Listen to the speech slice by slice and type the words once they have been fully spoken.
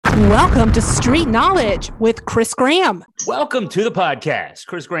Welcome to Street Knowledge with Chris Graham. Welcome to the podcast.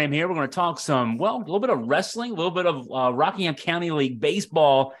 Chris Graham here. We're going to talk a little bit of wrestling, a little bit of Rockingham County League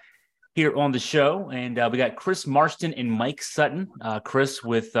baseball here on the show. And we got Chris Marston and Mike Sutton. Chris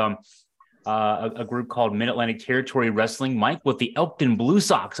with a group called Mid-Atlantic Territory Wrestling. Mike with the Elkton Blue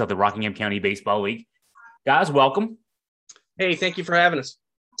Sox of the Rockingham County Baseball League. Guys, welcome. Hey, thank you for having us.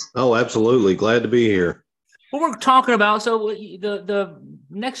 Oh, absolutely. Glad to be here. What we're talking about, so the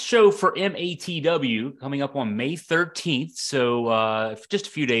next show for MATW coming up on May 13th, so just a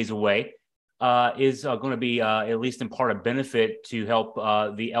few days away, is going to be at least in part a benefit to help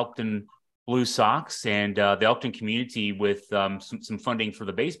the Elkton Blue Sox and the Elkton community with some funding for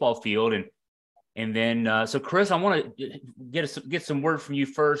the baseball field. And then, so Chris, I want to get some word from you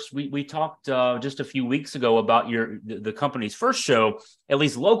first. We talked just a few weeks ago about the company's first show, at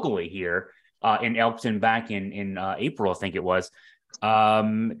least locally here. In Elkton back in April, I think it was. How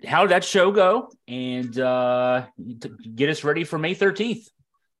did that show go? And get us ready for May 13th.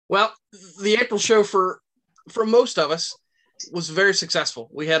 Well, the April show for most of us was very successful.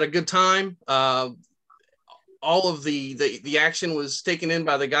 We had a good time. All of the action was taken in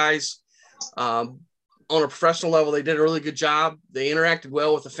by the guys on a professional level. They did a really good job. They interacted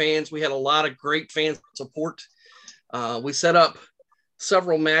well with the fans. We had a lot of great fan support. We set up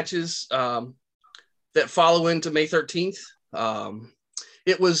several matches that follow into May 13th.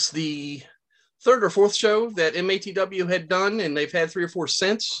 It was the third or fourth show that MATW had done, and they've had 3 or 4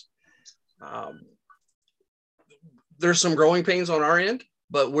 since. There's some growing pains on our end,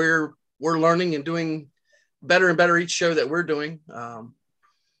 but we're learning and doing better and better each show that we're doing.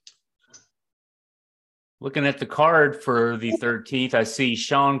 Looking at the card for the 13th, I see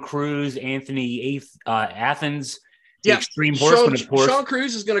Sean Cruz, Anthony Athens. The Extreme Horseman, of course. Sean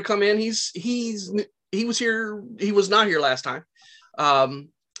Cruz is going to come in. He was here. He was not here last time.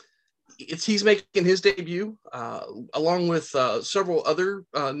 He's making his debut along with several other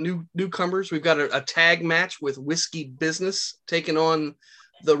newcomers. We've got a tag match with Whiskey Business taking on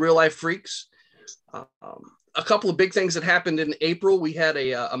the Real Life Freaks. A couple of big things that happened in April. We had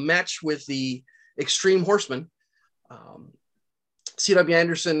a match with the Extreme Horseman, C.W.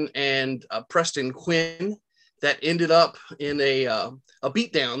 Anderson and Preston Quinn. That ended up in a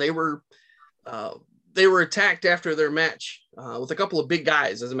beatdown. They were attacked after their match with a couple of big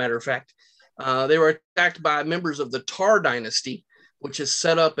guys. As a matter of fact, they were attacked by members of the Tar Dynasty, which has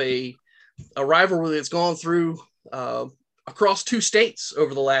set up a rivalry that's gone through across 2 states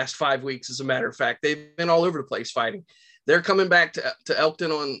over the last 5 weeks. As a matter of fact, they've been all over the place fighting. They're coming back to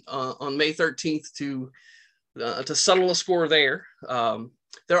Elkton on May 13th to settle a score there.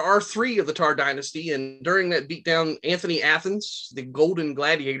 There are 3 of the Tar Dynasty, and during that beatdown, Anthony Athens, the Golden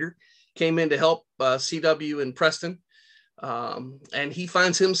Gladiator, came in to help CW and Preston, and he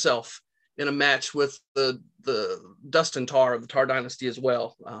finds himself in a match with the Dustin Tar of the Tar Dynasty as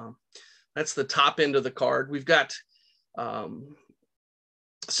well. That's the top end of the card. We've got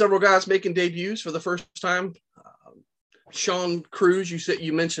several guys making debuts for the first time. Sean Cruz,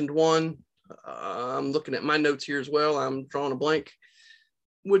 you mentioned one. I'm looking at my notes here as well. I'm drawing a blank,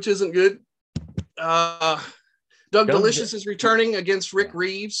 which isn't good. Doug Delicious is returning against Rick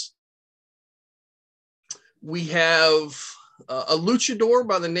Reeves. We have a luchador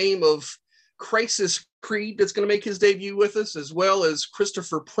by the name of Crisis Creed that's going to make his debut with us, as well as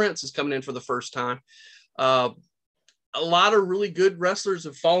Christopher Prince is coming in for the first time. A lot of really good wrestlers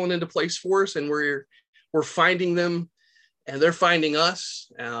have fallen into place for us, and we're finding them, and they're finding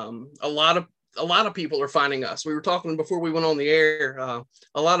us. A lot of people are finding us. We were talking before we went on the air.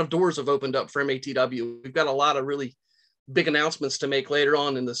 A lot of doors have opened up for MATW. We've got a lot of really big announcements to make later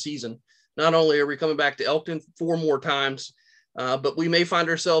on in the season. Not only are we coming back to Elkton 4 more times, but we may find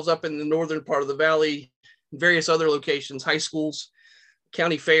ourselves up in the northern part of the valley, various other locations, high schools,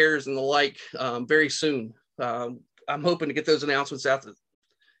 county fairs, and the like very soon. I'm hoping to get those announcements out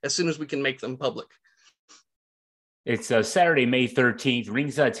as soon as we can make them public. It's Saturday, May 13th.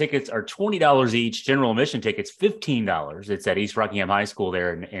 Ringside tickets are $20 each. General admission tickets, $15. It's at East Rockingham High School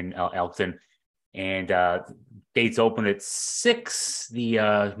there in Elkton. And dates open at 6.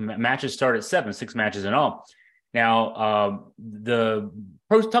 The matches start at 7, 6 matches in all. Now, the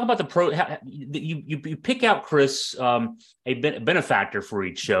pros, talk about the pro. You pick out, Chris, a benefactor for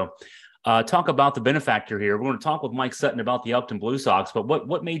each show. Talk about the benefactor here. We're going to talk with Mike Sutton about the Elkton Blue Sox, but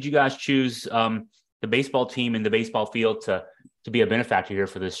what made you guys choose the baseball team and the baseball field to be a benefactor here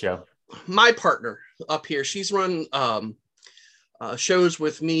for this show? My partner up here, she's run shows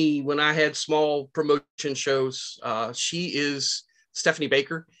with me when I had small promotion shows. She is Stephanie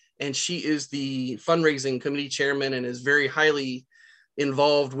Baker, and she is the fundraising committee chairman and is very highly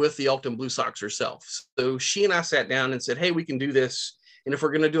involved with the Elkton Blue Sox herself. So she and I sat down and said, hey, we can do this. And if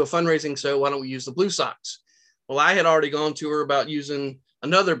we're going to do a fundraising show, why don't we use the Blue Sox? Well, I had already gone to her about using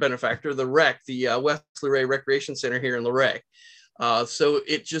another benefactor, the REC, the West Luray Recreation Center here in Luray. So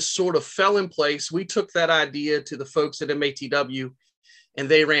it just sort of fell in place. We took that idea to the folks at MATW and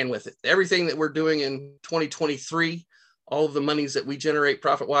they ran with it. Everything that we're doing in 2023, all of the monies that we generate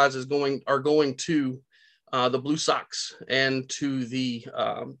profit-wise are going to the Blue Sox and to the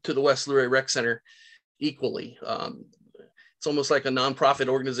West Luray Rec Center equally. It's almost like a nonprofit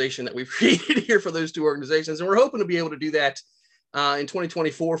organization that we've created here for those two organizations. And we're hoping to be able to do that in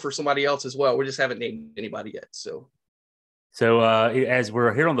 2024 for somebody else as well. We just haven't named anybody yet. So as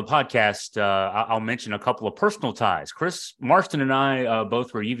we're here on the podcast, I'll mention a couple of personal ties. Chris Marston and I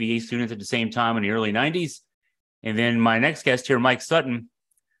both were UVA students at the same time in the early 90s. And then my next guest here, Mike Sutton.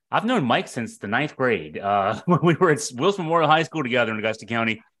 I've known Mike since the 9th grade. When we were at Wilson Memorial High School together in Augusta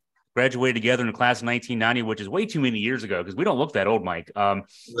County, graduated together in the class of 1990, which is way too many years ago because we don't look that old, Mike. No,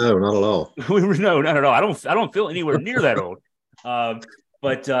 not at all. No, not at all. I don't feel anywhere near that old.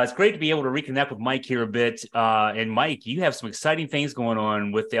 But it's great to be able to reconnect with Mike here a bit. And Mike, you have some exciting things going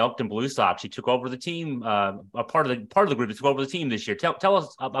on with the Elkton Blue Sox. You took over the team, a part of the group that took over the team this year. Tell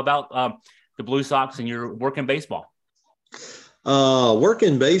us about the Blue Sox and your work in baseball.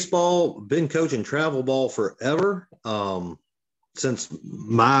 Working baseball, been coaching travel ball forever. I've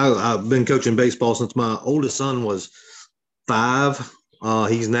been coaching baseball since my oldest son was 5.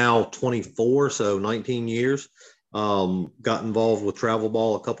 He's now 24, so 19 years. Got involved with travel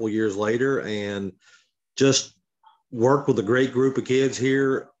ball a couple of years later and just worked with a great group of kids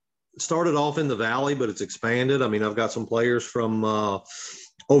here. Started off in the Valley, but it's expanded. I mean, I've got some players from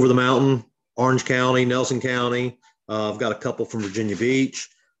over the mountain, Orange County, Nelson County. I've got a couple from Virginia Beach.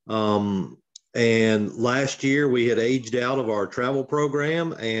 And last year we had aged out of our travel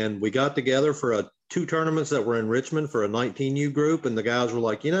program and we got together for 2 tournaments that were in Richmond for a 19U group. And the guys were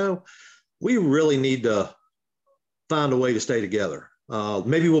like, we really need to find a way to stay together.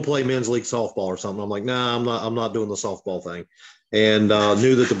 Maybe we'll play men's league softball or something. I'm like, nah, I'm not doing the softball thing. And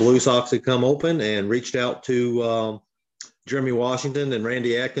knew that the Blue Sox had come open and reached out to Jeremy Washington and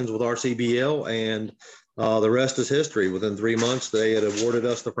Randy Atkins with RCBL. And the rest is history. Within 3 months, they had awarded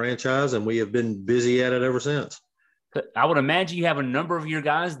us the franchise, and we have been busy at it ever since. I would imagine you have a number of your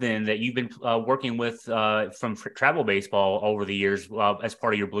guys then that you've been working with from travel baseball over the years as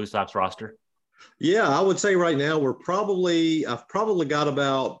part of your Blue Sox roster. Yeah, I would say right now I've probably got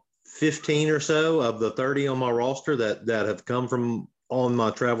about 15 or so of the 30 on my roster that have come from on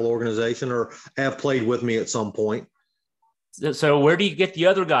my travel organization or have played with me at some point. So where do you get the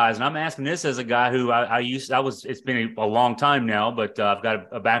other guys? And I'm asking this as a guy who it's been a long time now, but I've got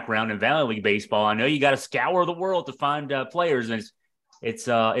a background in Valley League baseball. I know you got to scour the world to find players, and it's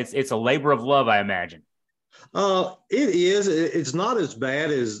a labor of love, I imagine. It is. It's not as bad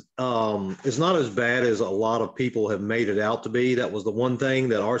as a lot of people have made it out to be. That was the one thing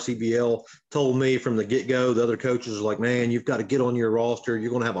that RCBL told me from the get-go. The other coaches were like, man, you've got to get on your roster.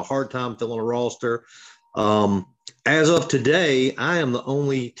 You're going to have a hard time filling a roster. As of today, I am the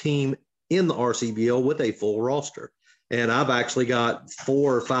only team in the RCBL with a full roster. And I've actually got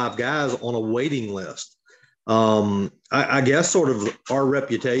 4 or 5 guys on a waiting list. I guess sort of our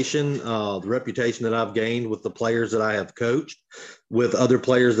reputation, the reputation that I've gained with the players that I have coached, with other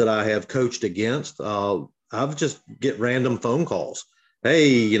players that I have coached against, I've just get random phone calls.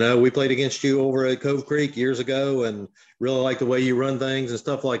 Hey, we played against you over at Cove Creek years ago and really like the way you run things and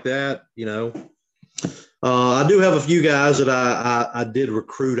stuff like that. I do have a few guys that I did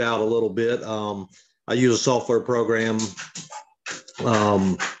recruit out a little bit. I use a software program,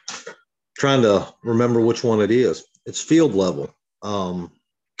 trying to remember which one it is. It's Field Level.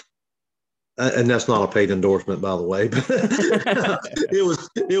 And that's not a paid endorsement, by the way. But it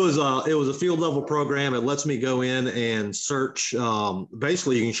was a Field Level program. It lets me go in and search.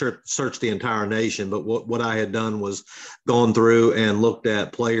 Basically, you can search the entire nation. But what I had done was gone through and looked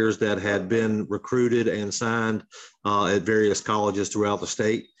at players that had been recruited and signed at various colleges throughout the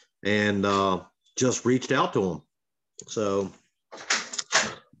state, and just reached out to them. So.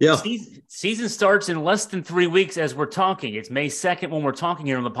 Yeah. Season starts in less than 3 weeks as we're talking. It's May 2nd when we're talking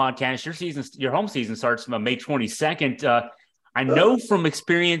here on the podcast. Your home season starts on May 22nd. I know from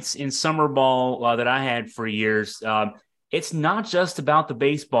experience in summer ball that I had for years, it's not just about the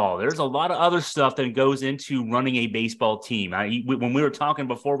baseball. There's a lot of other stuff that goes into running a baseball team. When we were talking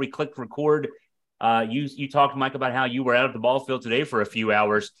before we clicked record, you talked, Mike, about how you were out at the ball field today for a few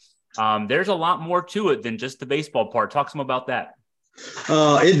hours. There's a lot more to it than just the baseball part. Talk some about that.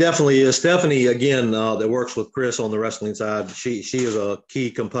 It definitely is. Stephanie, again, that works with Chris on the wrestling side. She is a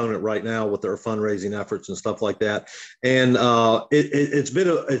key component right now with their fundraising efforts and stuff like that. And it's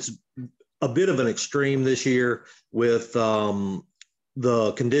a bit of an extreme this year with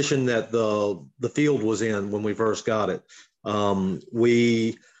the condition that the field was in when we first got it.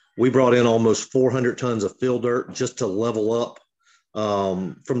 We brought in almost 400 tons of fill dirt just to level up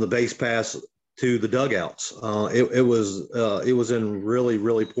from the base pass to the dugouts. It was in really,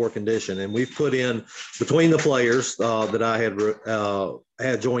 really poor condition. And we've put in, between the players that I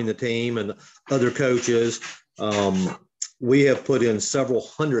had joined the team and other coaches, we have put in several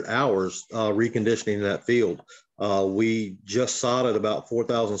hundred hours reconditioning that field. We just sodded about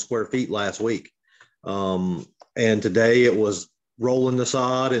 4,000 square feet last week. And today it was rolling the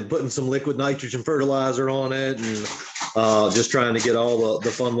sod and putting some liquid nitrogen fertilizer on it and just trying to get all the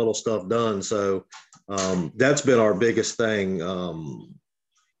fun little stuff done. So that's been our biggest thing.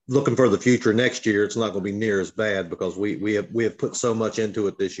 Looking for the future next year, it's not going to be near as bad because we have put so much into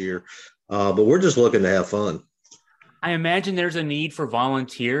it this year. But we're just looking to have fun. I imagine there's a need for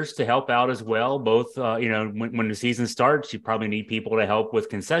volunteers to help out as well. Both, when the season starts, you probably need people to help with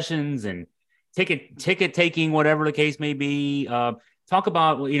concessions and ticket taking, whatever the case may be. Talk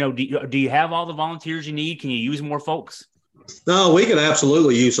about, do you have all the volunteers you need? Can you use more folks? No, we could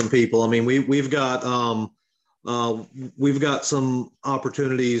absolutely use some people. I mean, we've got some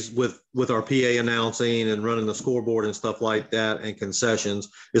opportunities with our PA announcing and running the scoreboard and stuff like that, and concessions.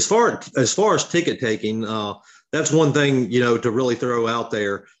 As far as ticket taking, that's one thing, to really throw out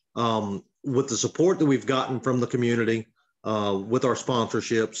there. With the support that we've gotten from the community, with our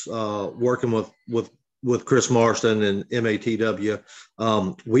sponsorships, working with Chris Marston and MATW,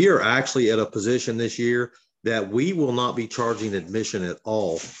 we are actually at a position this year that we will not be charging admission at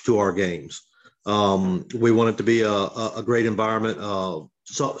all to our games. We want it to be a great environment,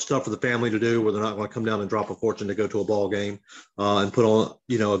 stuff for the family to do where they're not going to come down and drop a fortune to go to a ball game, and put on,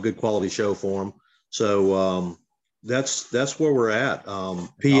 a good quality show for them. So that's where we're at. PA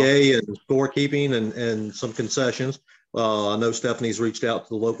and scorekeeping and some concessions. I know Stephanie's reached out to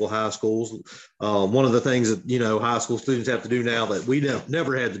the local high schools. One of the things that, high school students have to do now that we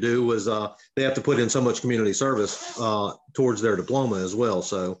never had to do was they have to put in so much community service towards their diploma as well.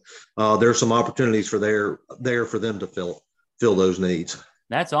 So there's some opportunities for them to fill those needs.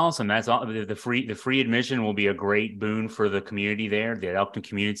 That's awesome. That's all. The free admission will be a great boon for the community there. The Elkton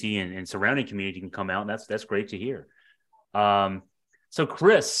community and surrounding community can come out. That's great to hear. So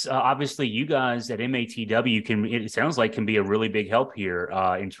Chris, obviously you guys at MATW it sounds like can be a really big help here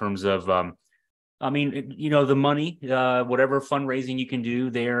in terms of, the money, whatever fundraising you can do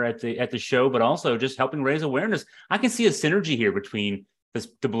there at the show, but also just helping raise awareness. I can see a synergy here between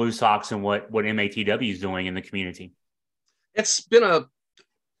the Blue Sox and what MATW is doing in the community. That's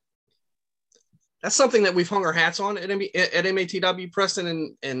something that we've hung our hats on at MATW,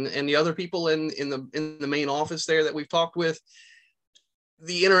 Preston, and the other people in the main office there that we've talked with.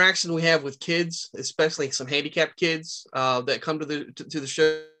 The interaction we have with kids, especially some handicapped kids that come to the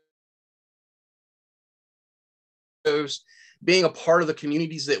shows, being a part of the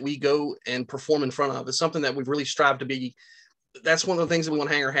communities that we go and perform in front of is something that we've really strived to be. That's one of the things that we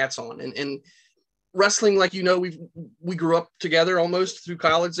want to hang our hats on. And wrestling, like we grew up together almost through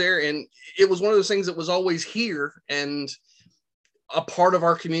college there, and it was one of those things that was always here and a part of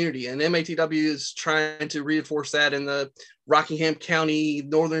our community. And MATW is trying to reinforce that in the Rockingham County,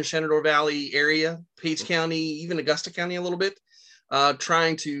 Northern Shenandoah Valley area, Page County, even Augusta County a little bit,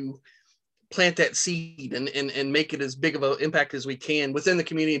 trying to plant that seed and make it as big of an impact as we can within the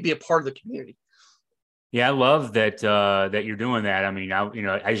community and be a part of the community. Yeah, I love that you're doing that. I mean,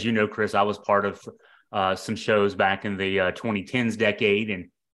 as you know, Chris, I was part of some shows back in the 2010s decade, and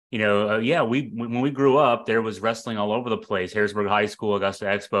when we grew up, there was wrestling all over the place. Harrisburg High School, Augusta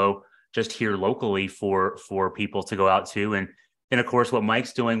Expo, just here locally for people to go out to, and then of course what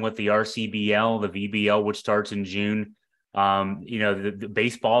Mike's doing with the RCBL, the VBL, which starts in June. The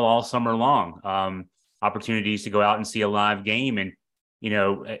baseball all summer long. Opportunities to go out and see a live game. And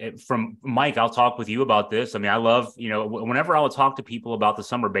from Mike, I'll talk with you about this. I mean, I love, whenever I would talk to people about the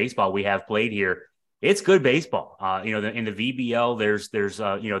summer baseball we have played here, it's good baseball. In the VBL, there's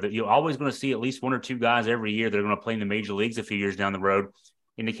you're always going to see at least one or two guys every year that are going to play in the major leagues a few years down the road.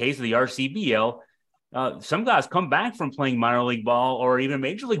 In the case of the RCBL, some guys come back from playing minor league ball or even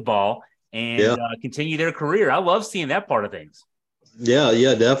major league ball and continue their career. I love seeing that part of things. Yeah,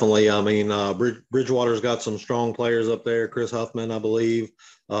 definitely. I mean, Bridgewater's got some strong players up there. Chris Huffman, I believe.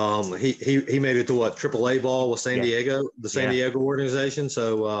 He made it to AAA ball with San Diego, the San Diego organization.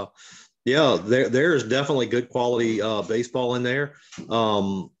 So Yeah, there's definitely good quality baseball in there.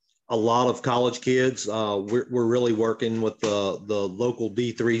 A lot of college kids. We're really working with the local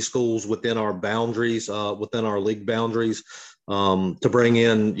D3 schools within our boundaries, within our league boundaries, to bring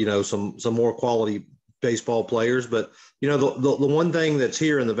in some more quality baseball players. But the one thing that's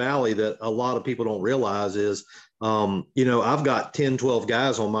here in the Valley that a lot of people don't realize is, I've got 10, 12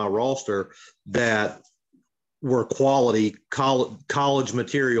 guys on my roster that were quality college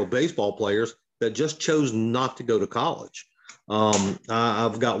material baseball players that just chose not to go to college.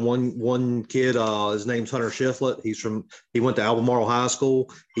 I've got one kid. His name's Hunter Shiflett. He went to Albemarle High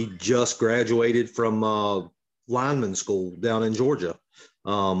School. He just graduated from lineman school down in Georgia.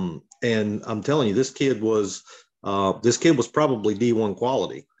 And I'm telling you, this kid was probably D1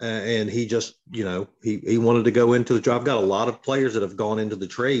 quality, and he just, he wanted to go into the job. I've got a lot of players that have gone into the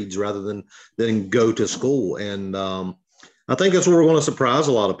trades rather than go to school. And I think that's where we're going to surprise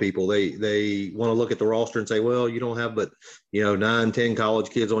a lot of people. They want to look at the roster and say, well, you don't have but 9, 10 college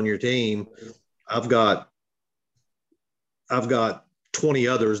kids on your team. I've got 20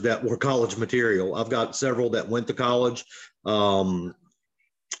 others that were college material. I've got several that went to college,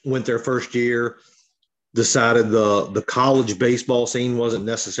 went their first year, decided the college baseball scene wasn't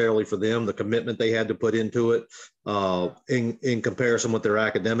necessarily for them. The commitment they had to put into it in comparison with their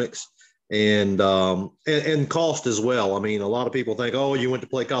academics and cost as well. I mean, a lot of people think, oh, you went to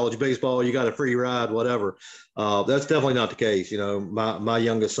play college baseball, you got a free ride, whatever. That's definitely not the case. My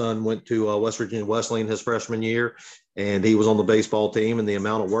youngest son went to West Virginia Wesleyan his freshman year, and he was on the baseball team, and the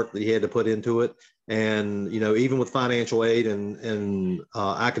amount of work that he had to put into it. And, even with financial aid and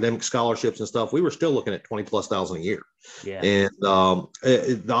academic scholarships and stuff, we were still looking at $20,000+ a year. Yeah. And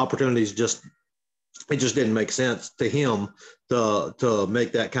the opportunities it just didn't make sense to him to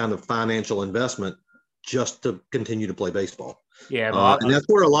make that kind of financial investment just to continue to play baseball. Yeah. And that's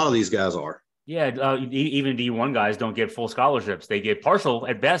where a lot of these guys are. Yeah. Even D1 guys don't get full scholarships. They get partial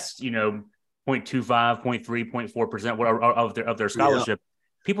at best, 0.25, 0.3, 0.4% of their scholarship. Yeah.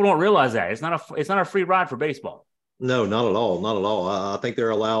 People don't realize that it's not a free ride for baseball. No, not at all. Not at all. I think they're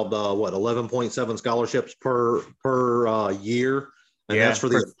allowed 11.7 scholarships per year, and that's for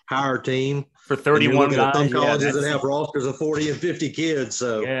the entire team. For 31 guys. Some colleges that have rosters of 40 and 50 kids.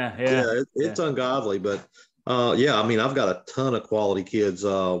 So it's ungodly. But I mean, I've got a ton of quality kids.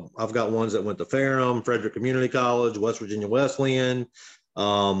 I've got ones that went to Ferrum, Frederick Community College, West Virginia Wesleyan.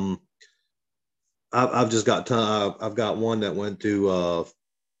 I've just got I've got one that went to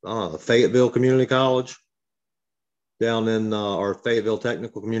Fayetteville Community College down in our Fayetteville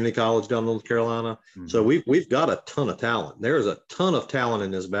Technical Community College down in North Carolina. Mm-hmm. So we've got a ton of talent. There's a ton of talent in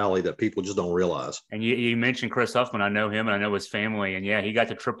this valley that people just don't realize. And you mentioned Chris Huffman. I know him and I know his family. And he got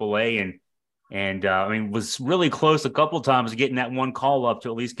to AAA and I mean was really close a couple of times getting that one call up to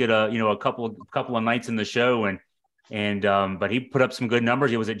at least get a couple of nights in the show. And but he put up some good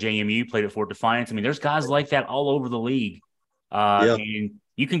numbers. He was at JMU, played at Fort Defiance. I mean, there's guys like that all over the league. And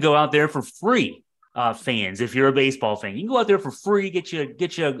you can go out there for free, fans. If you're a baseball fan, you can go out there for free, get you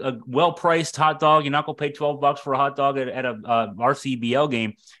a well-priced hot dog. You're not going to pay $12 for a hot dog at a RCBL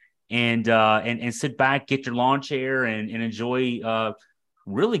game, and sit back, get your lawn chair, and enjoy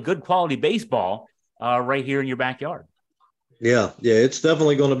really good quality baseball right here in your backyard. Yeah, it's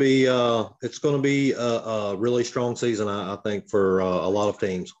definitely going to be a really strong season, I think, for a lot of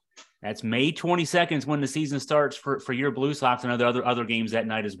teams. That's May 22nd is when the season starts for your Blue Sox, and other games that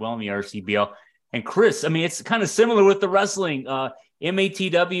night as well in the RCBL. And Chris, I mean, it's kind of similar with the wrestling.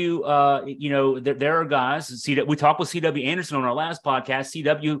 MATW, there are guys. We talked with CW Anderson on our last podcast.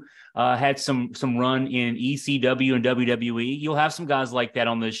 CW had some run in ECW and WWE. You'll have some guys like that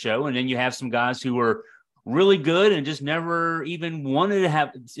on this show, and then you have some guys who are really good and just never even wanted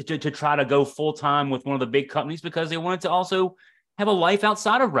to try to go full time with one of the big companies because they wanted to also have a life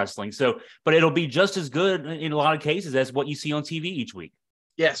outside of wrestling. So, but it'll be just as good in a lot of cases as what you see on TV each week.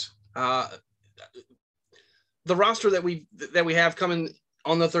 Yes. The roster that we have coming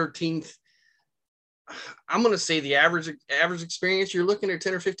on the 13th, I'm going to say the average experience, you're looking at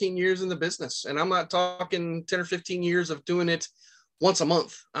 10 or 15 years in the business. And I'm not talking 10 or 15 years of doing it once a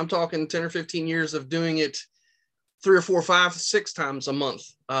month. I'm talking 10 or 15 years of doing it 3 or 4, 5, 6 times a month.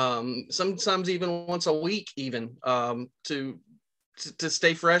 Sometimes even once a week, even to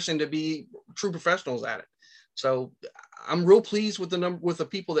stay fresh and to be true professionals at it. So I'm real pleased with the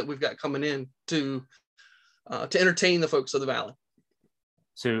people that we've got coming in to entertain the folks of the Valley.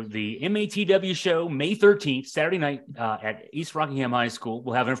 So the MATW show, May 13th, Saturday night at East Rockingham High School.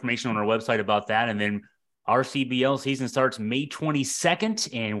 We'll have information on our website about that. And then RCBL season starts May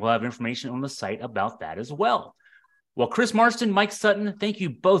 22nd, and we'll have information on the site about that as well. Well, Chris Marston, Mike Sutton, thank you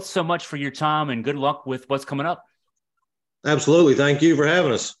both so much for your time and good luck with what's coming up. Absolutely. Thank you for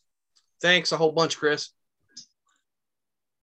having us. Thanks a whole bunch, Chris.